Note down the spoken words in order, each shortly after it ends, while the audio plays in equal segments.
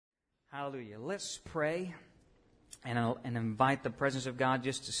Hallelujah. Let's pray and invite the presence of God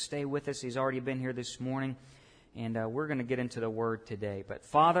just to stay with us. He's already been here this morning, and we're going to get into the Word today. But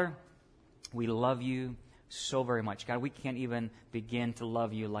Father, we love you so very much. God, we can't even begin to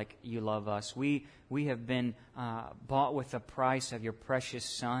love you like you love us. We have been bought with the price of your precious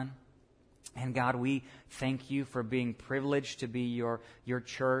Son. And God, we thank you for being privileged to be your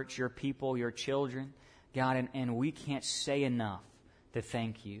church, your people, your children. God, and we can't say enough to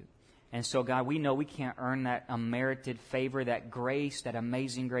thank you. And so, God, we know we can't earn that unmerited favor, that grace, that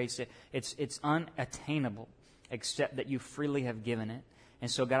amazing grace. It's unattainable except that you freely have given it.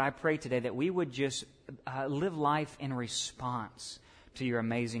 And so, God, I pray today that we would just live life in response to your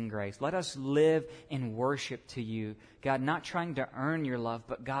amazing grace. Let us live in worship to you. God, not trying to earn your love,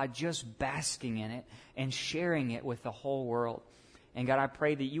 but God, just basking in it and sharing it with the whole world. And God, I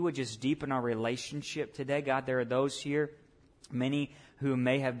pray that you would just deepen our relationship today. God, there are those here, many who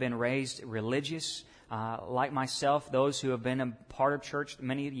may have been raised religious, like myself, those who have been a part of church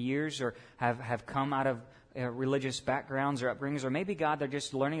many years or have come out of religious backgrounds or upbringings, or maybe, God, they're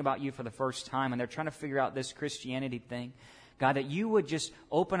just learning about you for the first time and they're trying to figure out this Christianity thing. God, that you would just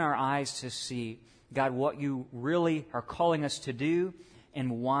open our eyes to see, God, what you really are calling us to do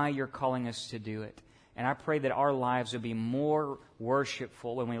and why you're calling us to do it. And I pray that our lives would be more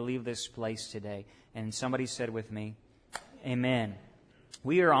worshipful when we leave this place today. And somebody said with me, amen.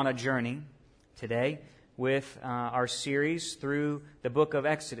 We are on a journey today with our series through the book of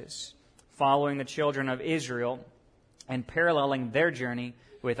Exodus, following the children of Israel and paralleling their journey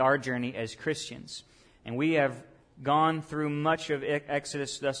with our journey as Christians. And we have gone through much of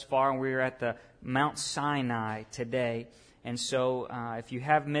Exodus thus far, and we're at the Mount Sinai today. And so if you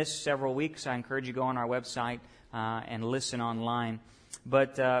have missed several weeks, I encourage you to go on our website and listen online.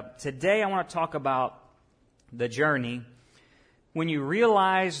 But today I want to talk about the journey when you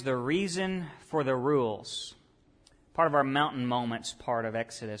realize the reason for the rules. Part of our mountain moments part of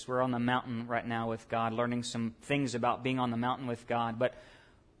Exodus. We're on the mountain right now with God, learning some things about being on the mountain with God. But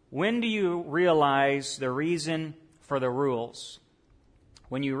when do you realize the reason for the rules?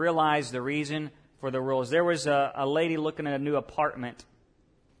 When you realize the reason for the rules. There was a lady looking at a new apartment,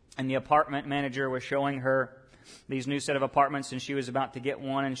 and the apartment manager was showing her these new set of apartments, and she was about to get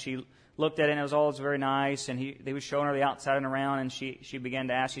one, and she looked at it, and it was all very nice, and he was showing her the outside and around, and she began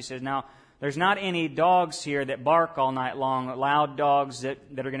to ask, she says, now, there's not any dogs here that bark all night long, loud dogs that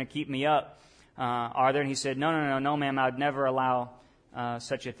are going to keep me up, are there? And he said, no, ma'am, I would never allow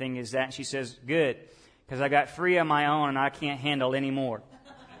such a thing as that. And she says, good, because I got 3 of my own, and I can't handle any more.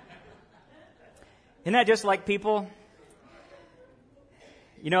 Isn't that just like people?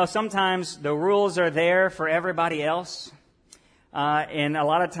 You know, sometimes the rules are there for everybody else. And a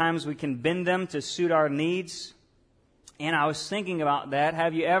lot of times we can bend them to suit our needs. And I was thinking about that.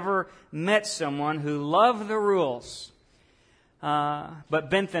 Have you ever met someone who loved the rules, but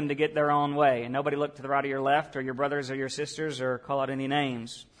bent them to get their own way? And nobody looked to the right or your left, or your brothers or your sisters, or call out any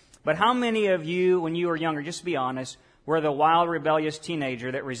names. But how many of you, when you were younger, just be honest, were the wild, rebellious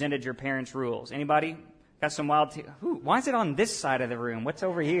teenager that resented your parents' rules? Anybody? Got some wild... why is it on this side of the room? What's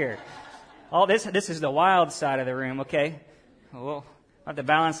over here? Oh, this is the wild side of the room. Okay. We'll have to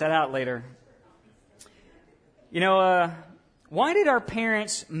balance that out later. You know, why did our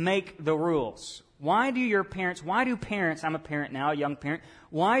parents make the rules? Why do parents, I'm a parent now, a young parent,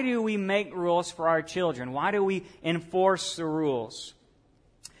 why do we make rules for our children? Why do we enforce the rules?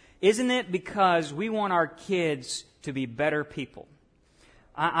 Isn't it because we want our kids to be better people?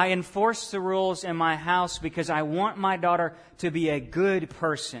 I enforce the rules in my house because I want my daughter to be a good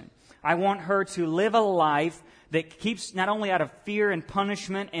person. I want her to live a life that keeps not only out of fear and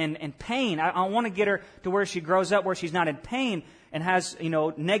punishment and pain. I want to get her to where she grows up, where she's not in pain and has,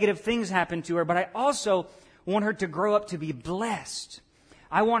 negative things happen to her. But I also want her to grow up to be blessed.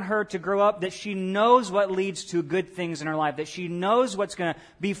 I want her to grow up that she knows what leads to good things in her life, that she knows what's going to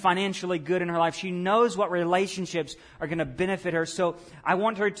be financially good in her life. She knows what relationships are going to benefit her. So I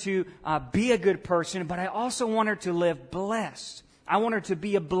want her to be a good person, but I also want her to live blessed. I want her to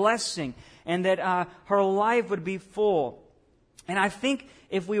be a blessing, and that her life would be full. And I think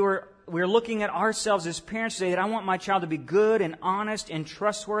if we're looking at ourselves as parents today, that I want my child to be good and honest and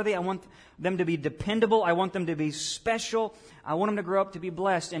trustworthy. I want them to be dependable. I want them to be special. I want them to grow up to be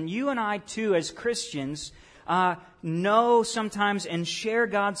blessed. And you and I, too, as Christians, know sometimes and share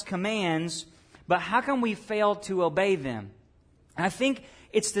God's commands, but how can we fail to obey them? And I think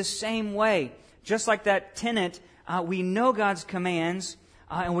it's the same way. Just like that tenant, we know God's commands,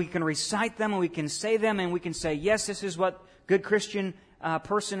 and we can recite them, and we can say them, and we can say, yes, this is what good Christian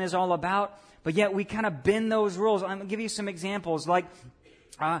person is all about. But yet we kind of bend those rules. I'm going to give you some examples. Like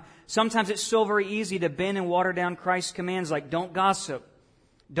Sometimes it's so very easy to bend and water down Christ's commands like don't gossip,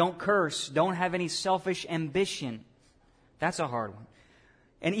 don't curse, don't have any selfish ambition. That's a hard one.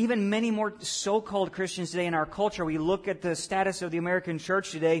 And even many more so-called Christians today in our culture, we look at the status of the American church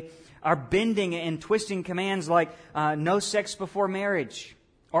today, are bending and twisting commands like no sex before marriage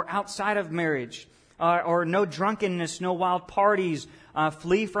or outside of marriage, or no drunkenness, no wild parties,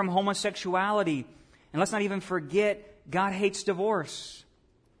 flee from homosexuality. And let's not even forget, God hates divorce.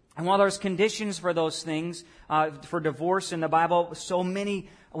 And while there's conditions for those things, for divorce in the Bible, so many,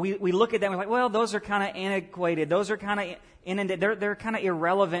 we look at them and we're like, well, those are kind of antiquated. Those are kind of inundated. They're kind of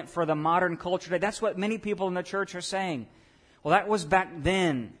irrelevant for the modern culture today. That's what many people in the church are saying. Well, that was back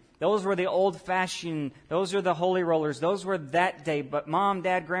then. Those were the old-fashioned, those are the holy rollers. Those were that day. But Mom,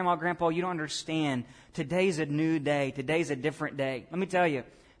 Dad, Grandma, Grandpa, you don't understand. Today's a new day. Today's a different day. Let me tell you,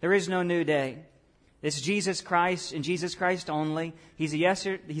 there is no new day. It's Jesus Christ and Jesus Christ only. He's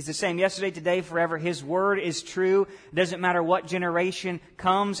the same yesterday, today, forever. His word is true. It doesn't matter what generation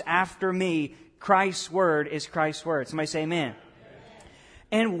comes after me. Christ's word is Christ's word. Somebody say amen.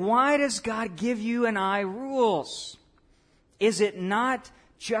 And why does God give you and I rules? Is it not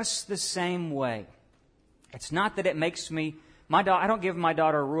just the same way? It's not that it makes me, I don't give my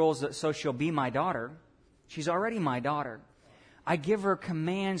daughter rules so she'll be my daughter. She's already my daughter. I give her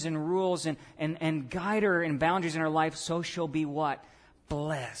commands and rules and guide her in boundaries in her life so she'll be what?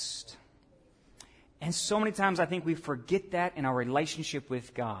 Blessed. And so many times I think we forget that in our relationship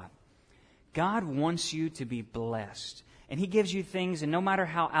with God. God wants you to be blessed. And He gives you things, and no matter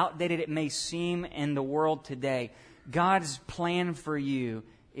how outdated it may seem in the world today, God's plan for you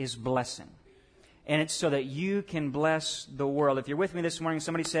is blessing. And it's so that you can bless the world. If you're with me this morning,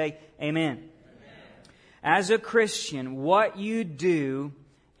 somebody say, amen. As a Christian, what you do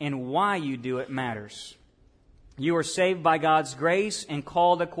and why you do it matters. You are saved by God's grace and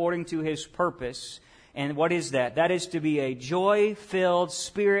called according to His purpose. And what is that? That is to be a joy-filled,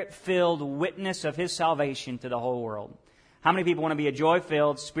 spirit-filled witness of His salvation to the whole world. How many people want to be a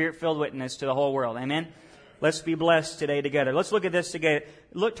joy-filled, spirit-filled witness to the whole world? Amen? Let's be blessed today together. Let's look at this together.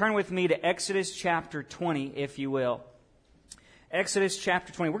 Turn with me to Exodus chapter 20, if you will. Exodus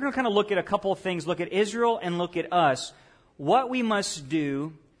chapter 20. We're going to kind of look at a couple of things. Look at Israel and look at us. What we must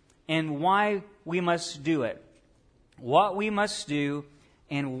do and why we must do it. What we must do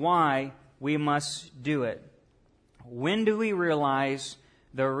and why we must do it. When do we realize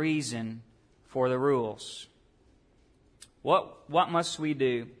the reason for the rules? What must we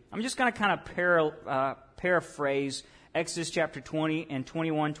do? I'm just going to kind of paraphrase Exodus chapter 20 and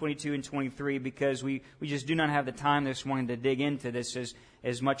 21, 22, and 23 because we just do not have the time this morning to dig into this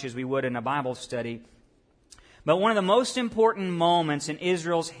as much as we would in a Bible study. But one of the most important moments in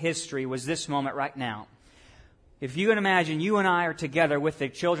Israel's history was this moment right now. If you can imagine, you and I are together with the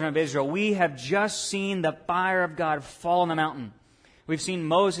children of Israel. We have just seen the fire of God fall on the mountain. We've seen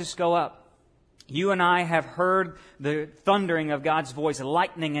Moses go up. You and I have heard the thundering of God's voice,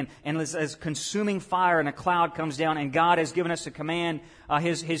 lightning, and as consuming fire, and a cloud comes down, and God has given us a command,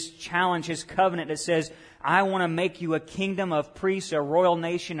 His challenge, His covenant that says, I want to make you a kingdom of priests, a royal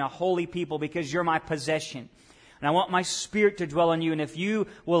nation, a holy people, because you're my possession. And I want my Spirit to dwell in you, and if you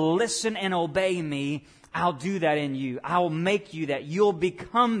will listen and obey me, I'll do that in you. I'll make you that. You'll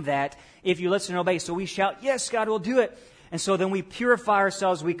become that if you listen and obey. So we shout, yes, God will do it. And so then we purify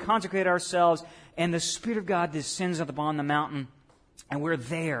ourselves, we consecrate ourselves, and the Spirit of God descends upon the mountain, and we're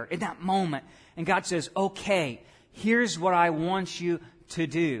there in that moment. And God says, okay, here's what I want you to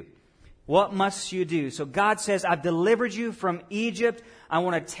do. What must you do? So God says, I've delivered you from Egypt. I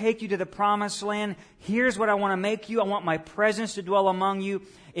want to take you to the promised land. Here's what I want to make you. I want my presence to dwell among you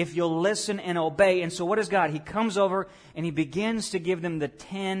if you'll listen and obey. And so what does God? He comes over and He begins to give them the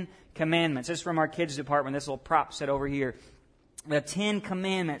 10 Commandments. This is from our kids department. This little prop set over here. The 10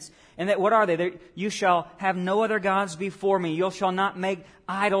 Commandments. And that, what are they? You shall have no other gods before me. You shall not make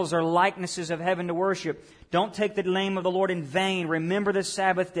idols or likenesses of heaven to worship. Don't take the name of the Lord in vain. Remember the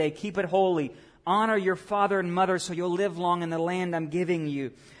Sabbath day. Keep it holy. Honor your father and mother so you'll live long in the land I'm giving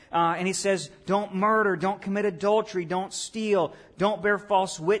you. And He says, don't murder, don't commit adultery, don't steal, don't bear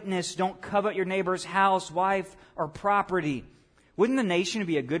false witness, don't covet your neighbor's house, wife, or property. Wouldn't the nation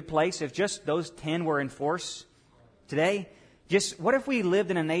be a good place if just those 10 were in force today? What if we lived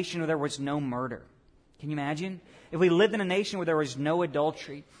in a nation where there was no murder? Can you imagine? If we lived in a nation where there was no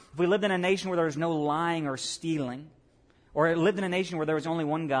adultery, if we lived in a nation where there was no lying or stealing, or lived in a nation where there was only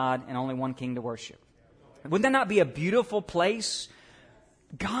one God and only one King to worship. Wouldn't that not be a beautiful place?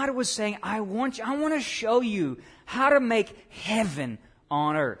 God was saying, I want to show you how to make heaven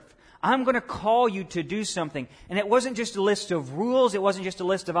on earth. I'm going to call you to do something. And it wasn't just a list of rules. It wasn't just a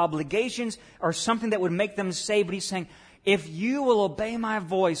list of obligations or something that would make them saved. But He's saying, if you will obey my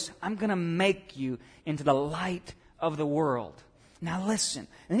voice, I'm going to make you into the light of the world. Now listen.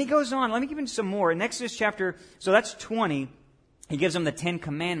 And then He goes on. Let me give you some more. In Exodus chapter, so that's 20, He gives them the 10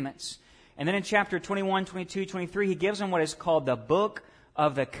 Commandments. And then in chapter 21, 22, 23, He gives them what is called the Book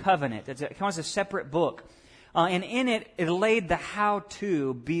of the Covenant. It comes as a separate book. And in it, it laid the how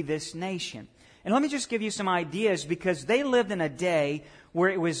to be this nation. And let me just give you some ideas, because they lived in a day where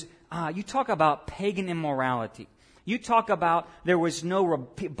it was, you talk about pagan immorality. You talk about there was no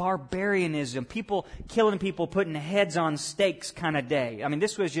barbarianism, people killing people, putting heads on stakes kind of day. I mean,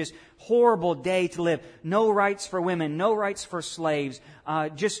 this was just horrible day to live. No rights for women, no rights for slaves,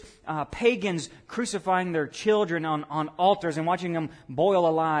 just pagans crucifying their children on altars and watching them boil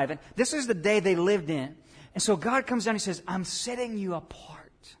alive. And this is the day they lived in. And so God comes down and He says, I'm setting you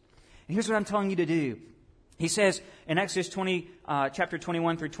apart. And here's what I'm telling you to do. He says in Exodus 20, chapter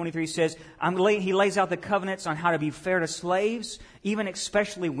 21 through 23, He says, He lays out the covenants on how to be fair to slaves, even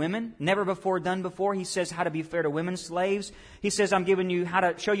especially women. Never before done before. He says how to be fair to women slaves. He says, I'm giving you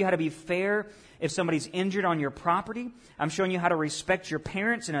show you how to be fair if somebody's injured on your property. I'm showing you how to respect your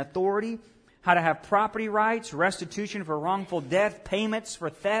parents and authority, how to have property rights, restitution for wrongful death, payments for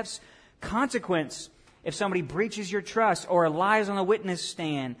thefts, consequence if somebody breaches your trust or lies on the witness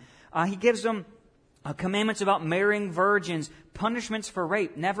stand. He gives them commandments about marrying virgins, punishments for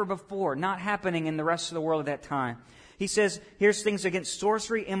rape, never before, not happening in the rest of the world at that time. He says, here's things against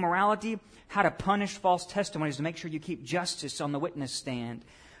sorcery, immorality, how to punish false testimonies to make sure you keep justice on the witness stand.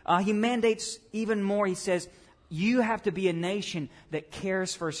 He mandates even more. He says, you have to be a nation that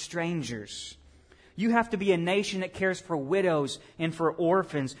cares for strangers. You have to be a nation that cares for widows and for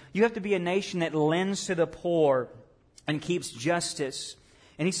orphans. You have to be a nation that lends to the poor and keeps justice.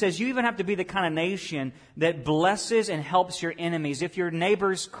 And He says you even have to be the kind of nation that blesses and helps your enemies. If your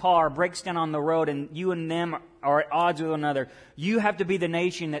neighbor's car breaks down on the road and you and them are at odds with one another, you have to be the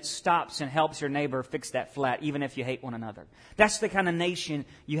nation that stops and helps your neighbor fix that flat, even if you hate one another. That's the kind of nation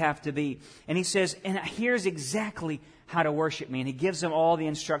you have to be. And He says, and here's exactly how to worship Me. And He gives them all the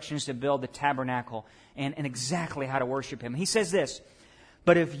instructions to build the tabernacle and exactly how to worship Him. He says this,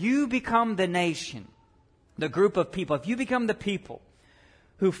 but if you become the nation, the group of people, if you become the people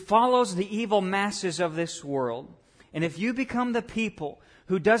who follows the evil masses of this world, and if you become the people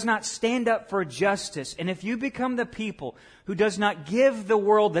who does not stand up for justice, and if you become the people who does not give the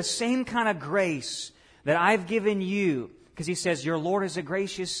world the same kind of grace that I've given you, because He says, your Lord is a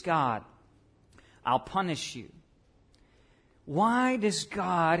gracious God, I'll punish you. Why does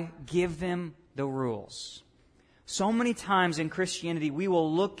God give them the rules? So many times in Christianity, we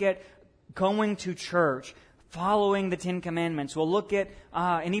will look at going to church, following the 10 Commandments. We'll look at,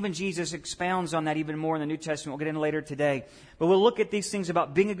 and even Jesus expounds on that even more in the New Testament. We'll get into later today. But we'll look at these things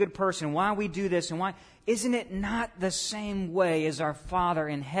about being a good person, why we do this, and why. Isn't it not the same way as our Father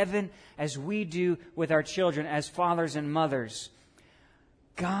in heaven as we do with our children as fathers and mothers?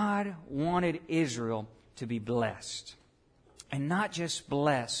 God wanted Israel to be blessed. And not just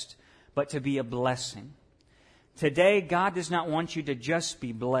blessed, but to be a blessing. Today, God does not want you to just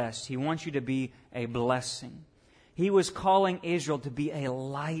be blessed. He wants you to be a blessing. He was calling Israel to be a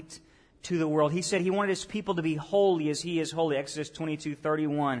light to the world. He said He wanted His people to be holy as He is holy. Exodus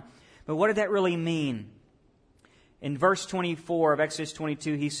 22:31. But what did that really mean? In verse 24 of Exodus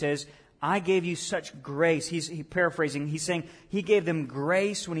 22, He says, I gave you such grace. He's paraphrasing. He's saying He gave them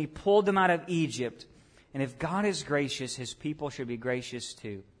grace when He pulled them out of Egypt. And if God is gracious, His people should be gracious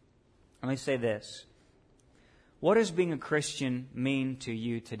too. Let me say this. What does being a Christian mean to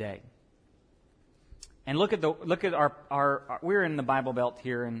you today? And look at our we're in the Bible Belt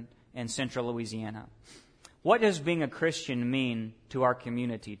here in central Louisiana. What does being a Christian mean to our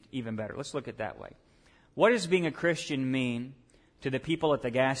community even better? Let's look at it that way. What does being a Christian mean to the people at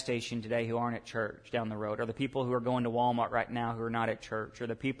the gas station today who aren't at church down the road, or the people who are going to Walmart right now who are not at church, or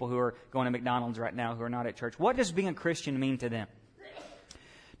the people who are going to McDonald's right now who are not at church? What does being a Christian mean to them?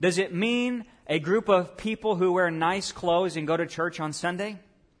 Does it mean a group of people who wear nice clothes and go to church on Sunday?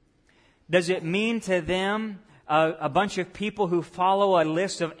 Does it mean to them a bunch of people who follow a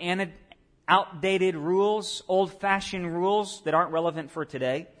list of outdated rules, old-fashioned rules that aren't relevant for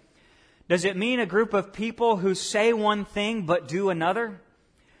today? Does it mean a group of people who say one thing but do another?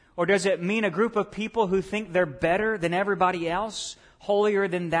 Or does it mean a group of people who think they're better than everybody else, holier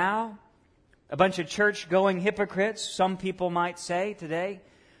than thou? A bunch of church-going hypocrites, some people might say today.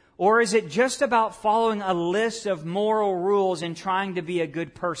 Or is it just about following a list of moral rules and trying to be a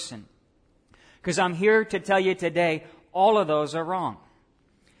good person? Because I'm here to tell you today, all of those are wrong.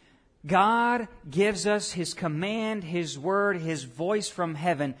 God gives us His command, His word, His voice from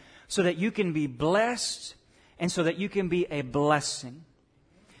heaven so that you can be blessed and so that you can be a blessing.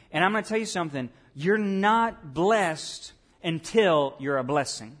 And I'm going to tell you something. You're not blessed until you're a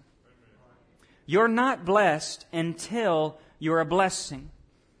blessing. You're not blessed until you're a blessing.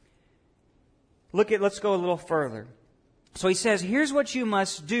 Let's go a little further. So he says, here's what you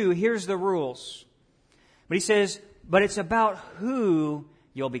must do. Here's the rules. But he says, but it's about who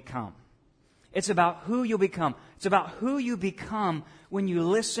you'll become. It's about who you'll become. It's about who you become when you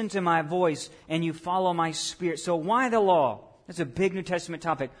listen to my voice and you follow my Spirit. So why the law? That's a big New Testament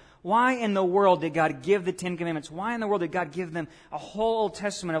topic. Why in the world did God give the Ten Commandments? Why in the world did God give them a whole Old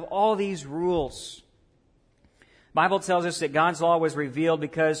Testament of all these rules? The Bible tells us that God's law was revealed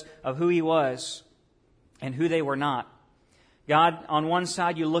because of who He was and who they were not. God, on one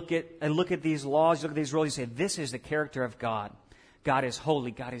side, you look at these laws, you look at these rules, you say, this is the character of God. God is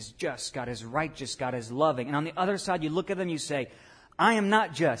holy, God is just, God is righteous, God is loving. And on the other side, you look at them, you say, I am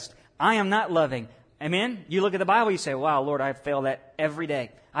not just, I am not loving. Amen? You look at the Bible, you say, wow, Lord, I fail that every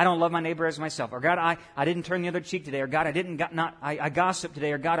day. I don't love my neighbor as myself. Or God, I didn't turn the other cheek today. Or God, I gossiped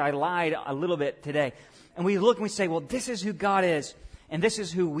today. Or God, I lied a little bit today. And we look and we say, well, this is who God is. And this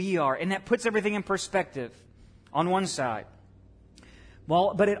is who we are. And that puts everything in perspective on one side.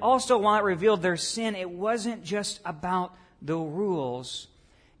 Well, but it also, while it revealed their sin, it wasn't just about the rules.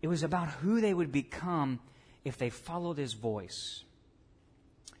 It was about who they would become if they followed His voice.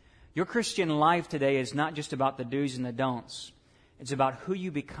 Your Christian life today is not just about the do's and the don'ts. It's about who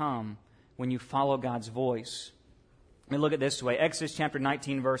you become when you follow God's voice. Let me look at it this way. Exodus chapter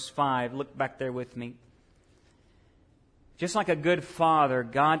 19, verse 5. Look back there with me. Just like a good father,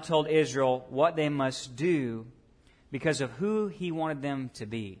 God told Israel what they must do because of who He wanted them to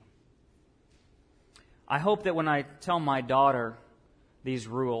be. I hope that when I tell my daughter these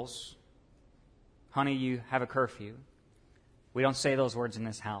rules, honey, you have a curfew. We don't say those words in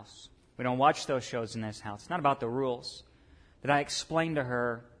this house. We don't watch those shows in this house. It's not about the rules. That I explain to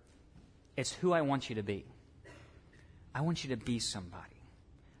her, it's who I want you to be. I want you to be somebody.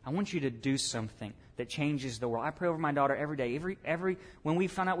 I want you to do something that changes the world. I pray over my daughter every day. When we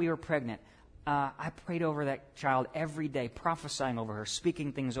found out we were pregnant, I prayed over that child every day, prophesying over her,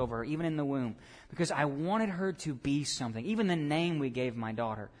 speaking things over her, even in the womb, because I wanted her to be something. Even the name we gave my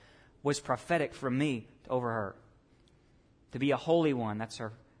daughter was prophetic from me over her. To be a holy one, that's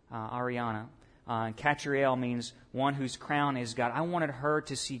her, Ariana. And Katriel means one whose crown is God. I wanted her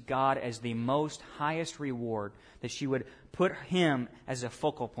to see God as the most highest reward, that she would put Him as a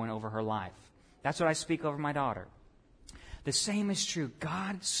focal point over her life. That's what I speak over my daughter. The same is true.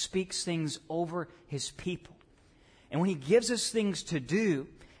 God speaks things over His people. And when He gives us things to do,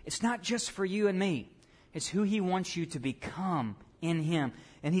 it's not just for you and me. It's who He wants you to become in Him.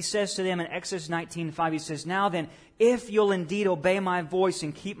 And He says to them in Exodus 19:5, He says, now then, if you'll indeed obey my voice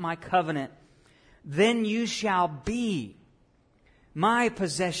and keep my covenant, then you shall be my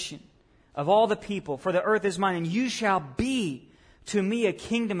possession of all the people, for the earth is mine, and you shall be to me a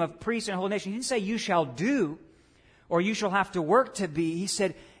kingdom of priests and a holy nation. He didn't say you shall do, or you shall have to work to be. He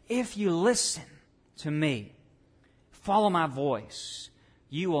said, if you listen to me, follow my voice,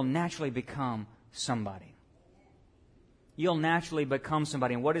 you will naturally become somebody. You'll naturally become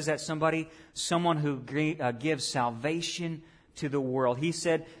somebody. And what is that somebody? Someone who gives salvation to the world. He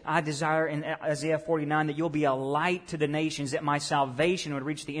said, I desire in Isaiah 49 that you'll be a light to the nations, that my salvation would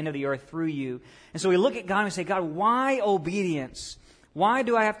reach the end of the earth through you. And so we look at God and we say, God, why obedience? Why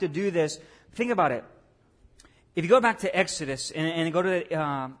do I have to do this? Think about it. If you go back to Exodus and go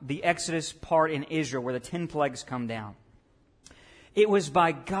to the Exodus part in Israel where the 10 plagues come down, it was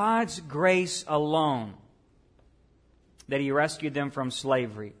by God's grace alone that He rescued them from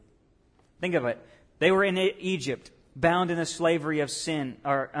slavery. Think of it. They were in Egypt, bound in the slavery of sin,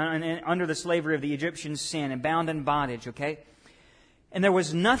 or under the slavery of the Egyptian sin, and bound in bondage, okay? And there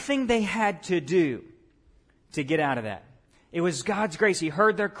was nothing they had to do to get out of that. It was God's grace. He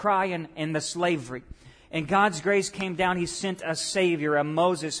heard their cry in the slavery. And God's grace came down. He sent a Savior, a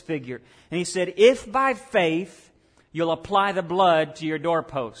Moses figure. And He said, if by faith you'll apply the blood to your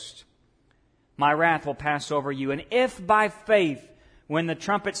doorpost, my wrath will pass over you. And if by faith, when the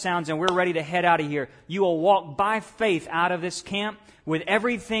trumpet sounds and we're ready to head out of here, you will walk by faith out of this camp with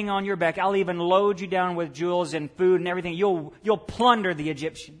everything on your back. I'll even load you down with jewels and food and everything. You'll plunder the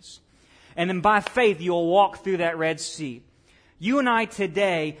Egyptians. And then by faith, you'll walk through that Red Sea. You and I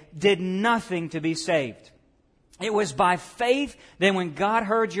today did nothing to be saved. It was by faith that when God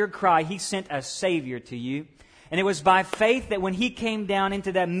heard your cry, He sent a Savior to you. And it was by faith that when He came down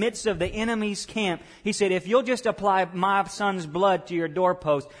into the midst of the enemy's camp, He said, if you'll just apply my Son's blood to your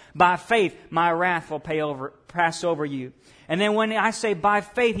doorpost, by faith my wrath will pass over you. And then when I say by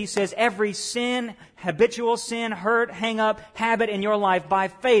faith, He says every sin, habitual sin, hurt, hang up, habit in your life, by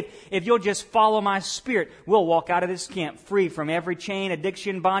faith, if you'll just follow my Spirit, we'll walk out of this camp free from every chain,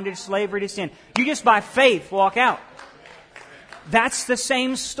 addiction, bondage, slavery to sin. You just by faith walk out. That's the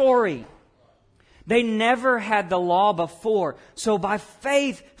same story. They never had the law before. So by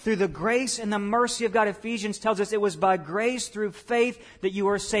faith, through the grace and the mercy of God, Ephesians tells us it was by grace through faith that you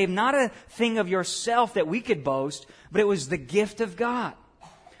were saved. Not a thing of yourself that we could boast, but it was the gift of God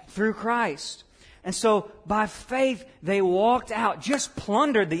through Christ. And so by faith, they walked out, just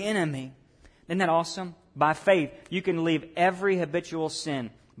plundered the enemy. Isn't that awesome? By faith, you can leave every habitual sin.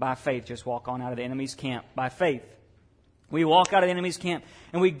 By faith, just walk on out of the enemy's camp. By faith. We walk out of the enemy's camp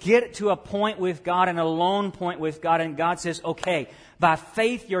and we get to a point with God, an alone point with God, and God says, okay, by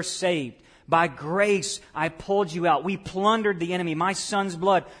faith you're saved. By grace I pulled you out. We plundered the enemy. My Son's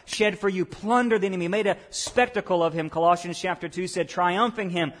blood shed for you. Plundered the enemy. Made a spectacle of him. Colossians chapter 2 said, triumphing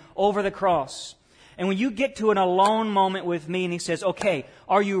him over the cross. And when you get to an alone moment with me and He says, okay,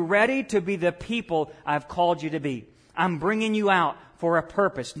 are you ready to be the people I've called you to be? I'm bringing you out for a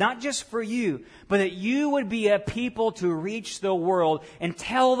purpose, not just for you, but that you would be a people to reach the world and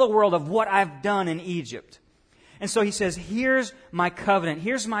tell the world of what I've done in Egypt. And so He says, here's my covenant,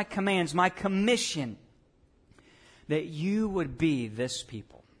 here's my commands, my commission, that you would be this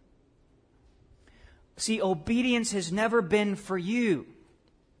people. See, obedience has never been for you.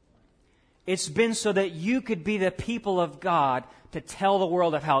 It's been so that you could be the people of God to tell the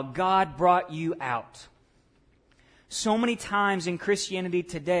world of how God brought you out. So many times in Christianity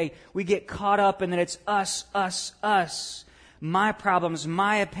today, we get caught up in that it's us, us, us. My problems,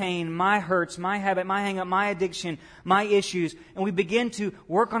 my pain, my hurts, my habit, my hang-up, my addiction, my issues. And we begin to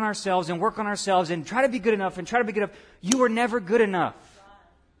work on ourselves and try to be good enough and try to be good enough. You were never good enough.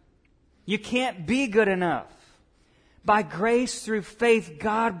 You can't be good enough. By grace through faith,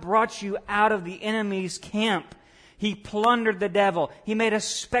 God brought you out of the enemy's camp. He plundered the devil. He made a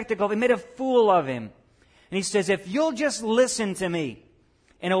spectacle. He made a fool of him. And He says, if you'll just listen to me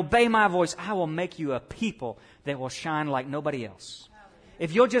and obey my voice, I will make you a people that will shine like nobody else.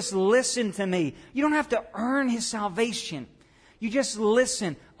 If you'll just listen to me, you don't have to earn His salvation. You just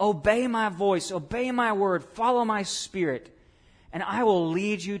listen, obey my voice, obey my word, follow my Spirit, and I will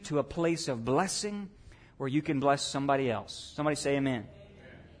lead you to a place of blessing where you can bless somebody else. Somebody say amen.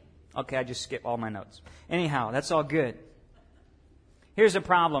 Okay, I just skipped all my notes. Anyhow, that's all good. Here's the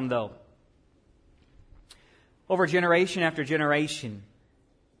problem, though. Over generation after generation,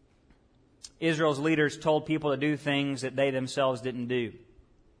 Israel's leaders told people to do things that they themselves didn't do.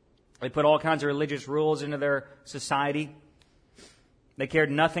 They put all kinds of religious rules into their society. They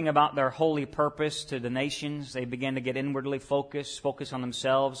cared nothing about their holy purpose to the nations. They began to get inwardly focus on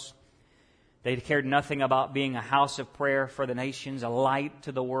themselves. They cared nothing about being a house of prayer for the nations, a light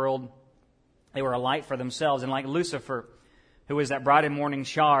to the world. They were a light for themselves. And like Lucifer, who was that bright and morning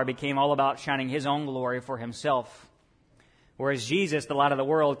star, became all about shining his own glory for himself. Whereas Jesus, the light of the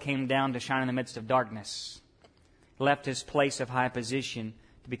world, came down to shine in the midst of darkness, left His place of high position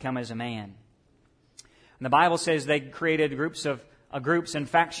to become as a man. And the Bible says they created groups and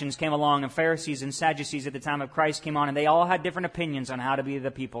factions came along, and Pharisees and Sadducees at the time of Christ came on, and they all had different opinions on how to be the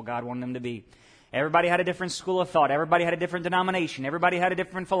people God wanted them to be. Everybody had a different school of thought. Everybody had a different denomination. Everybody had a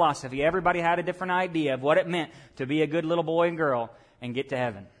different philosophy. Everybody had a different idea of what it meant to be a good little boy and girl and get to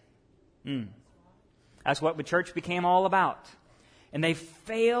heaven. That's what the church became all about. And they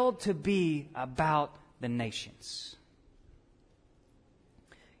failed to be about the nations.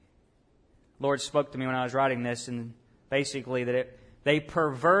 Lord spoke to me when I was writing this, and basically that they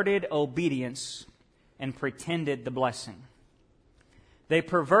perverted obedience and pretended the blessing. They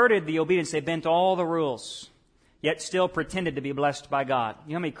perverted the obedience. They bent all the rules, yet still pretended to be blessed by God.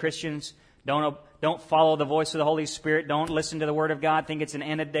 You know how many Christians don't follow the voice of the Holy Spirit, don't listen to the Word of God, think it's an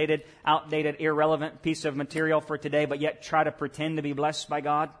antidated, outdated, irrelevant piece of material for today, but yet try to pretend to be blessed by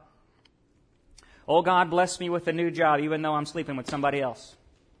God? Oh, God bless me with a new job, even though I'm sleeping with somebody else.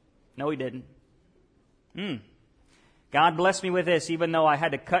 No, He didn't. God bless me with this, even though I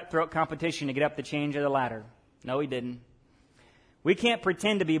had to cutthroat competition to get up the change of the ladder. No, He didn't. We can't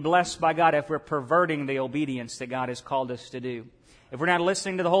pretend to be blessed by God if we're perverting the obedience that God has called us to do. If we're not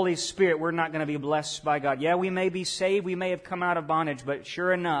listening to the Holy Spirit, we're not going to be blessed by God. Yeah, we may be saved, we may have come out of bondage, but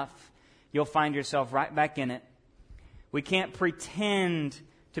sure enough, you'll find yourself right back in it. We can't pretend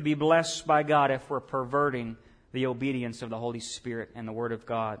to be blessed by God if we're perverting the obedience of the Holy Spirit and the Word of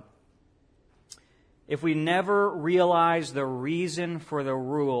God. if we never realize the reason for the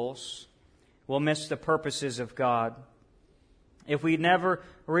rules, we'll miss the purposes of God. If we never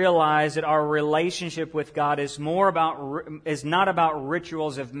realize that our relationship with God is not about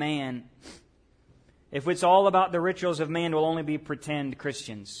rituals of man, if it's all about the rituals of man, we'll only be pretend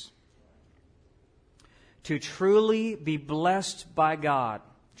Christians. To truly be blessed by God,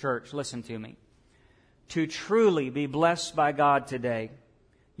 church, listen to me. To truly be blessed by God today,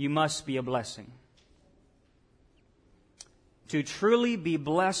 you must be a blessing. To truly be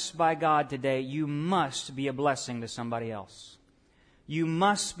blessed by God today, you must be a blessing to somebody else. You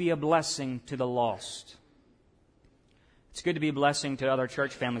must be a blessing to the lost. It's good to be a blessing to other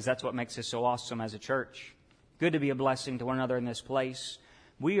church families. That's what makes us so awesome as a church. Good to be a blessing to one another in this place.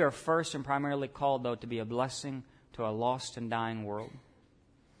 We are first and primarily called, though, to be a blessing to a lost and dying world.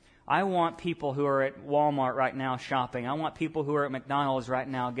 I want people who are at Walmart right now shopping. I want people who are at McDonald's right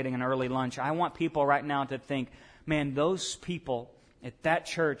now getting an early lunch. I want people right now to think, man, those people at that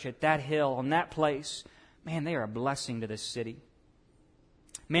church, at that hill, on that place, man, they are a blessing to this city.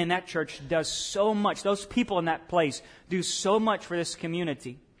 Man, that church does so much. Those people in that place do so much for this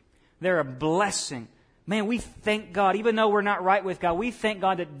community. They're a blessing. Man, we thank God, even though we're not right with God, we thank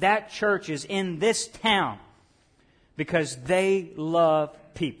God that that church is in this town because they love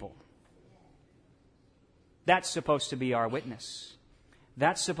people. That's supposed to be our witness.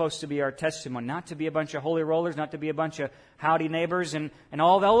 That's supposed to be our testimony. Not to be a bunch of holy rollers, not to be a bunch of howdy neighbors, and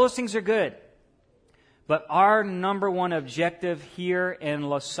all those things are good. But our number one objective here in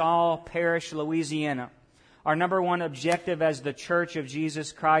LaSalle Parish, Louisiana, our number one objective as the Church of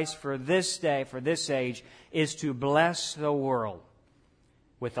Jesus Christ for this day, for this age, is to bless the world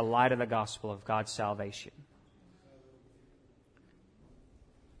with the light of the gospel of God's salvation.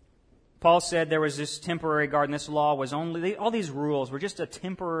 Paul said there was this temporary garden. This law was only, all these rules were just a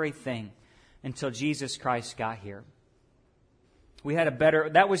temporary thing until Jesus Christ got here.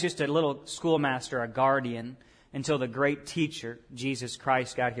 That was just a little schoolmaster, a guardian, until the great teacher, Jesus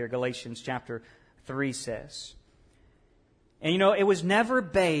Christ, got here. Galatians chapter 3 says. And it was never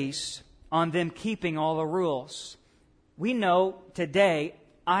based on them keeping all the rules. We know today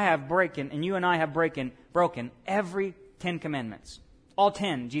and you and I have broken every 10 commandments. All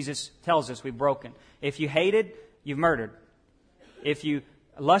 10, Jesus tells us we've broken. If you hated, you've murdered. If you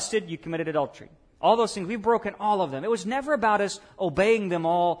lusted, you committed adultery. All those things, we've broken all of them. It was never about us obeying them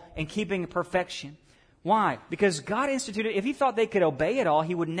all and keeping perfection. Why? Because God instituted, if He thought they could obey it all,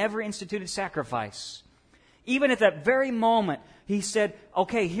 He would never instituted sacrifice. Even at that very moment, He said,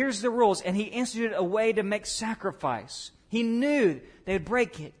 okay, here's the rules. And He instituted a way to make sacrifice. He knew they'd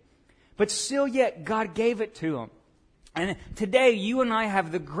break it. But still yet, God gave it to them. And today, you and I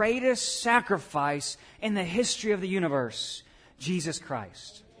have the greatest sacrifice in the history of the universe, Jesus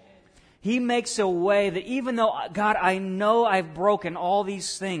Christ. He makes a way that even though, God, I know I've broken all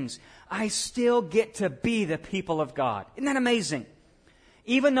these things, I still get to be the people of God. Isn't that amazing?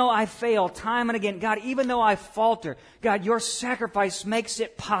 Even though I fail time and again, God, even though I falter, God, your sacrifice makes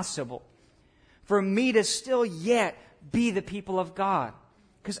it possible for me to still yet be the people of God.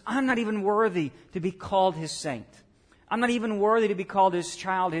 Because I'm not even worthy to be called His saint. I'm not even worthy to be called His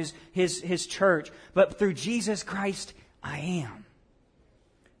child, His church. But through Jesus Christ, I am.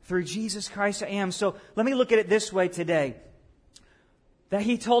 Through Jesus Christ, I am. So let me look at it this way today. That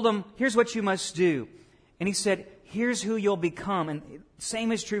He told them, here's what you must do. And He said, here's who you'll become. And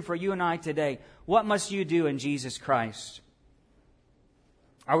same is true for you and I today. What must you do in Jesus Christ?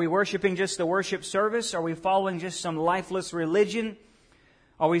 Are we worshiping just the worship service? Are we following just some lifeless religion?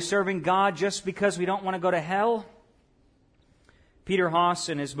 Are we serving God just because we don't want to go to hell? Peter Haas,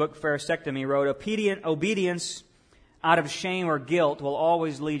 in his book Pharisectomy, wrote, obedience out of shame or guilt will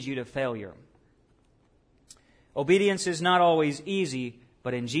always lead you to failure. Obedience is not always easy,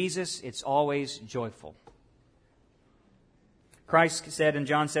 but in Jesus, it's always joyful. Christ said in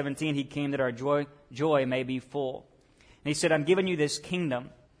John 17, He came that our joy may be full. And He said, I'm giving you this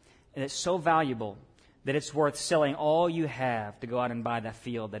kingdom, and it's so valuable that it's worth selling all you have to go out and buy the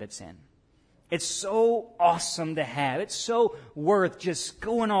field that it's in. It's so awesome to have. It's so worth just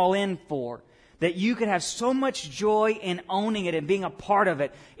going all in for. That you could have so much joy in owning it and being a part of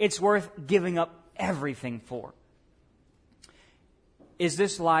it. It's worth giving up everything for. Is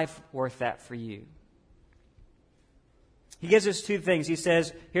this life worth that for you? He gives us two things. He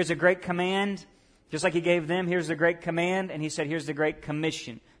says, here's a great command. Just like He gave them, here's the great command. And He said, here's the great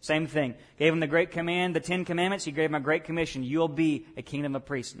commission. Same thing. Gave them the great command, the 10 commandments. He gave them a great commission. You'll be a kingdom of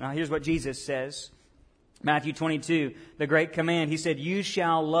priests. Now here's what Jesus says. Matthew 22, the great command. He said, you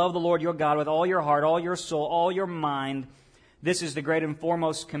shall love the Lord your God with all your heart, all your soul, all your mind. This is the great and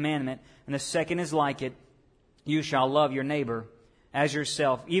foremost commandment, and the second is like it. You shall love your neighbor as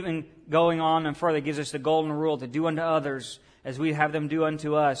yourself. Even going on and further, gives us the golden rule to do unto others as we have them do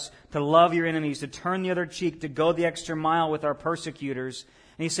unto us, to love your enemies, to turn the other cheek, to go the extra mile with our persecutors.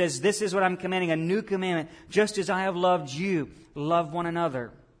 And he says, this is what I'm commanding, a new commandment, just as I have loved you, love one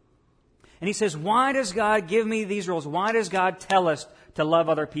another. And he says, why does God give me these rules? Why does God tell us to love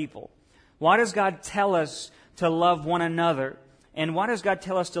other people? Why does God tell us to love one another? And why does God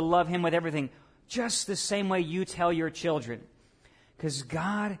tell us to love Him with everything? Just the same way you tell your children. Because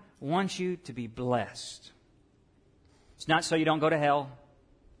God wants you to be blessed. It's not so you don't go to hell.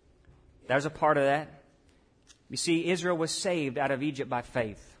 There's a part of that. You see, Israel was saved out of Egypt by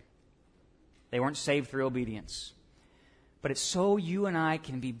faith. They weren't saved through obedience. But it's so you and I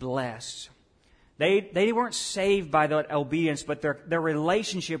can be blessed. They weren't saved by that obedience, but their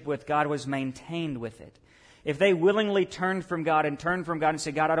relationship with God was maintained with it. If they willingly turned from God and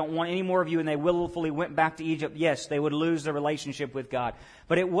said, God, I don't want any more of you, and they willfully went back to Egypt, yes, they would lose their relationship with God.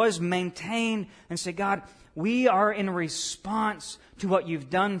 But it was maintained and said, God, we are in response to what you've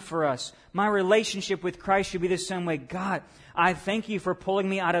done for us. My relationship with Christ should be the same way. God, I thank you for pulling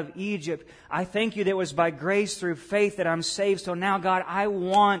me out of Egypt. I thank you that it was by grace through faith that I'm saved. So now, God, I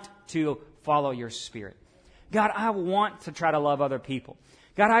want to follow your Spirit. God, I want to try to love other people.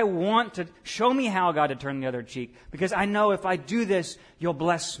 God, I want to show me how, God, to turn the other cheek. Because I know if I do this, you'll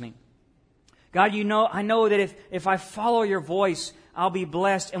bless me. God, I know that if I follow your voice, I'll be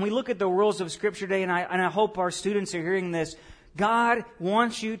blessed. And we look at the rules of Scripture today, and I hope our students are hearing this. God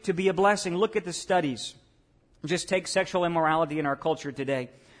wants you to be a blessing. Look at the studies. Just take sexual immorality in our culture today.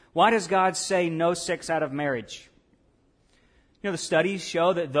 Why does God say no sex out of marriage? The studies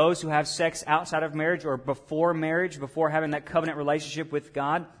show that those who have sex outside of marriage or before marriage, before having that covenant relationship with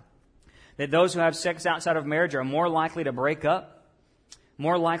God, that those who have sex outside of marriage are more likely to break up,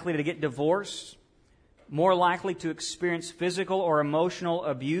 more likely to get divorced, more likely to experience physical or emotional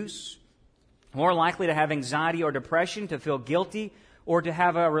abuse, more likely to have anxiety or depression, to feel guilty, or to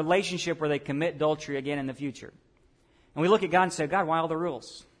have a relationship where they commit adultery again in the future. And we look at God and say, God, why all the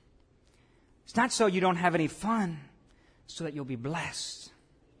rules? It's not so you don't have any fun, so that you'll be blessed.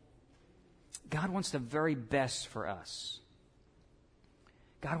 God wants the very best for us.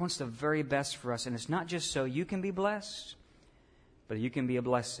 God wants the very best for us. And it's not just so you can be blessed, but you can be a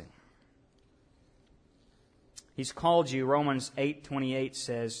blessing. He's called you, Romans 8:28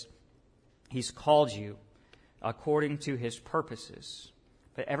 says, He's called you according to His purposes.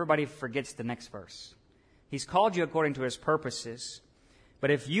 But everybody forgets the next verse. He's called you according to His purposes.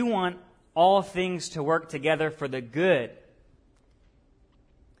 But if you want all things to work together for the good,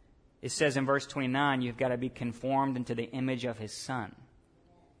 it says in verse 29, you've got to be conformed into the image of His Son.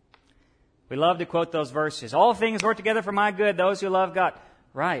 We love to quote those verses. All things work together for my good, those who love God.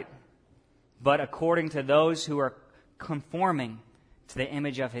 Right. But according to those who are conforming to the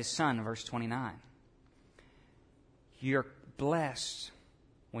image of His Son, verse 29. You're blessed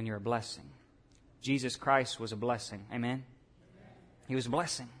when you're a blessing. Jesus Christ was a blessing. Amen? He was a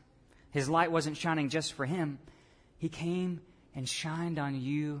blessing. His light wasn't shining just for Him. He came and shined on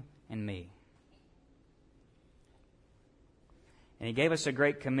you and me. And He gave us a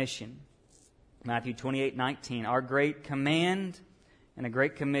great commission. Matthew 28:19, our great command and a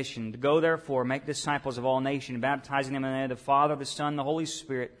great commission. To go therefore, make disciples of all nations, baptizing them in the name of the Father, the Son, and the Holy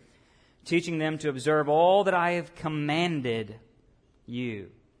Spirit, teaching them to observe all that I have commanded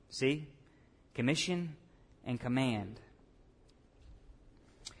you. See? Commission and command.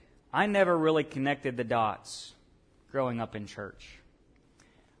 I never really connected the dots growing up in church.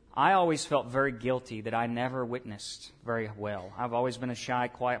 I always felt very guilty that I never witnessed very well. I've always been a shy,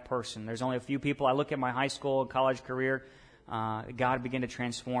 quiet person. There's only a few people. I look at my high school and college career. God began to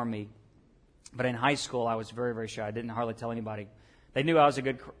transform me. But in high school, I was very, very shy. I didn't hardly tell anybody. They knew I was a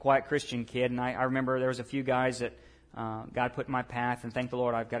good, quiet Christian kid. And I remember there was a few guys that God put in my path. And thank the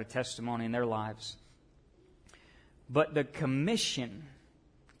Lord, I've got a testimony in their lives. But the commission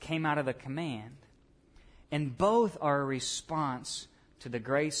came out of the command. And both are a response to the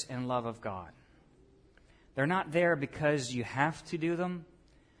grace and love of God. They're not there because you have to do them.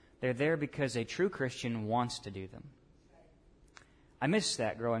 They're there because a true Christian wants to do them. I missed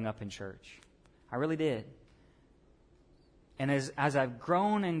that growing up in church. I really did. And as I've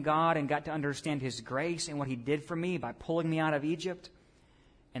grown in God and got to understand His grace and what He did for me by pulling me out of Egypt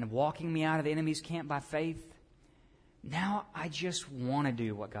and walking me out of the enemy's camp by faith, now I just want to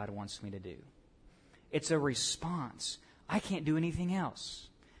do what God wants me to do. It's a response. I can't do anything else.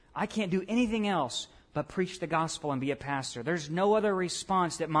 I can't do anything else but preach the gospel and be a pastor. There's no other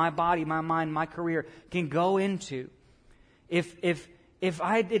response that my body, my mind, my career can go into. If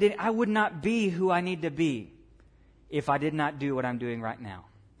I didn't, I would not be who I need to be if I did not do what I'm doing right now.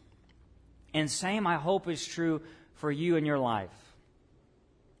 And same, I hope, is true for you in your life.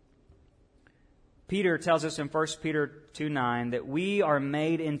 Peter tells us in 1 Peter 2:9 that we are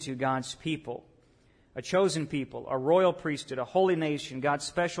made into God's people, a chosen people, a royal priesthood, a holy nation, God's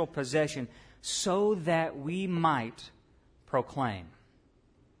special possession, so that we might proclaim.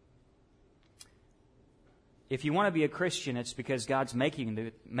 If you want to be a Christian, it's because God's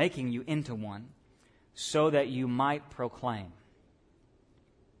making you into one, so that you might proclaim.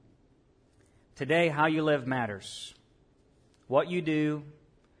 Today, how you live matters. What you do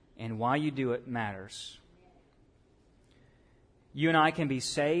and why you do it matters. You and I can be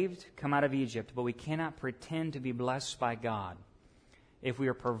saved, come out of Egypt, but we cannot pretend to be blessed by God if we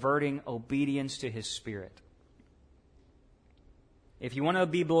are perverting obedience to His Spirit. If you want to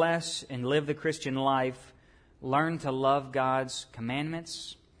be blessed and live the Christian life, learn to love God's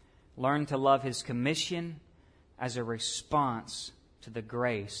commandments, learn to love His commission as a response to the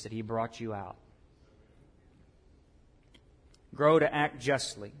grace that He brought you out. Grow to act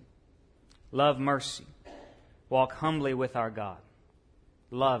justly, love mercy, walk humbly with our God.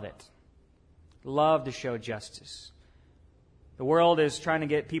 Love it. Love to show justice. The world is trying to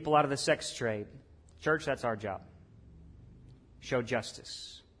get people out of the sex trade. Church, that's our job. Show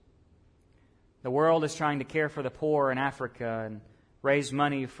justice. The world is trying to care for the poor in Africa and raise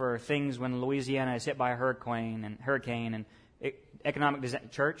money for things when Louisiana is hit by a hurricane and economic disaster.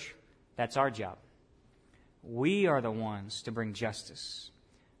 Church, that's our job. We are the ones to bring justice.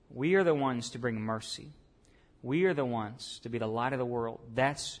 We are the ones to bring mercy. We are the ones to be the light of the world.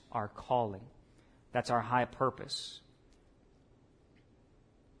 That's our calling. That's our high purpose.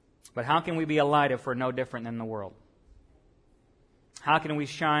 But how can we be a light if we're no different than the world? How can we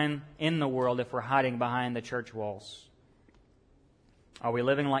shine in the world if we're hiding behind the church walls? Are we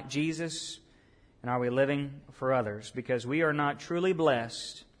living like Jesus? And are we living for others? Because we are not truly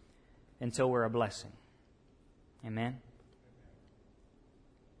blessed until we're a blessing. Amen?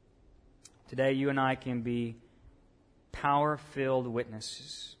 Today, you and I can be power-filled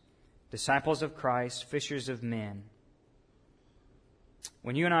witnesses, disciples of Christ, fishers of men.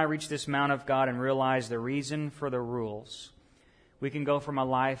 When you and I reach this Mount of God and realize the reason for the rules, we can go from a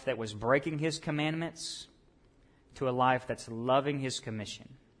life that was breaking His commandments to a life that's loving His commission.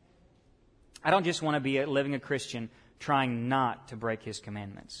 I don't just want to be living a Christian trying not to break His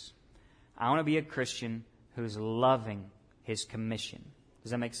commandments. I want to be a Christian who's loving His commission.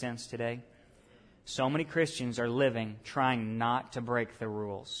 Does that make sense today? So many Christians are living trying not to break the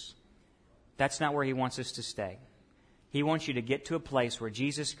rules. That's not where He wants us to stay. He wants you to get to a place where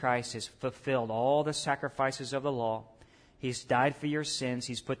Jesus Christ has fulfilled all the sacrifices of the law. He's died for your sins.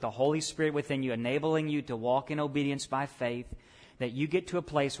 He's put the Holy Spirit within you, enabling you to walk in obedience by faith. That you get to a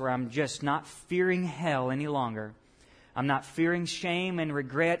place where I'm just not fearing hell any longer. I'm not fearing shame and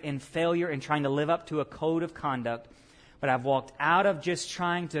regret and failure and trying to live up to a code of conduct. But I've walked out of just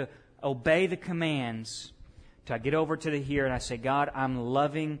trying to obey the commands to get over to the here and I say, God, I'm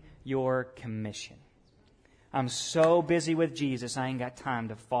loving your commission. I'm so busy with Jesus, I ain't got time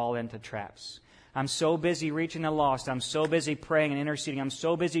to fall into traps. I'm so busy reaching the lost. I'm so busy praying and interceding. I'm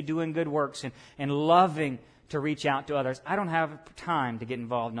so busy doing good works and loving to reach out to others. I don't have time to get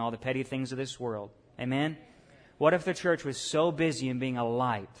involved in all the petty things of this world. Amen? What if the church was so busy in being a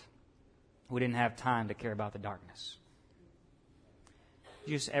light, we didn't have time to care about the darkness?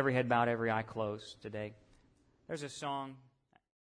 Just every head bowed, every eye closed today. There's a song.